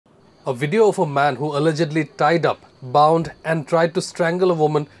A video of a man who allegedly tied up, bound and tried to strangle a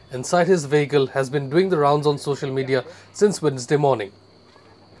woman inside his vehicle has been doing the rounds on social media since Wednesday morning.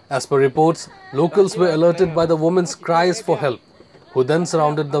 As per reports, locals were alerted by the woman's cries for help, who then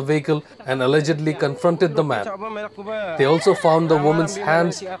surrounded the vehicle and allegedly confronted the man. They also found the woman's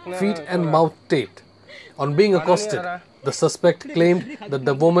hands, feet and mouth taped. On being accosted, the suspect claimed that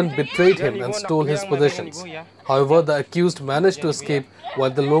the woman betrayed him and stole his possessions. However, the accused managed to escape while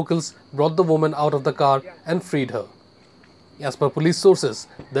the locals brought the woman out of the car and freed her. As per police sources,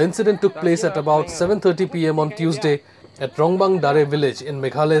 the incident took place at about 7:30 p.m. on Tuesday at Rongbang Dare village in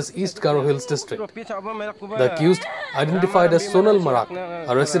Meghalaya's East Garo Hills district. The accused, identified as Sonal Marak,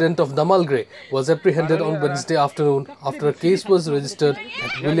 a resident of Damalgre, was apprehended on Wednesday afternoon after a case was registered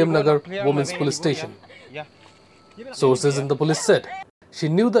at Williamnagar Women's Police Station. Sources in the police said she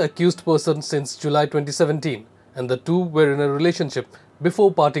knew the accused person since July 2017 and the two were in a relationship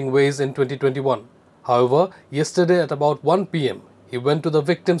before parting ways in 2021. However, yesterday at about 1 p.m, he went to the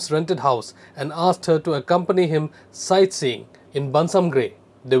victim's rented house and asked her to accompany him sightseeing in Damalgre.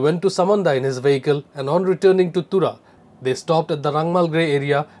 They went to Samanda in his vehicle and on returning to Tura, they stopped at the Damalgre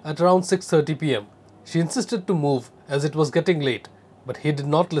area at around 6:30 p.m. She insisted to move as it was getting late, but he did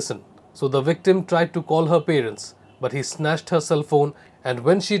not listen. So the victim tried to call her parents, but he snatched her cell phone, and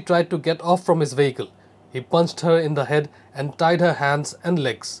when she tried to get off from his vehicle, he punched her in the head and tied her hands and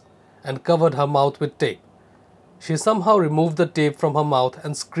legs and covered her mouth with tape. She somehow removed the tape from her mouth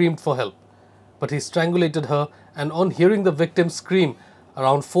and screamed for help, but he strangulated her, and on hearing the victim scream,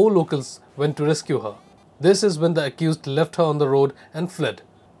 around 4 locals went to rescue her. This is when the accused left her on the road and fled.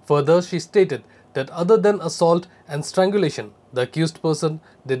 Further, she stated that other than assault and strangulation, the accused person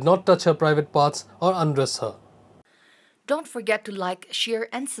did not touch her private parts or undress her. Don't forget to like, share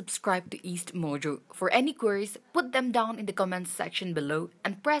and subscribe to EastMojo. For any queries, put them down in the comments section below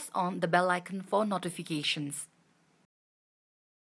and press on the bell icon for notifications.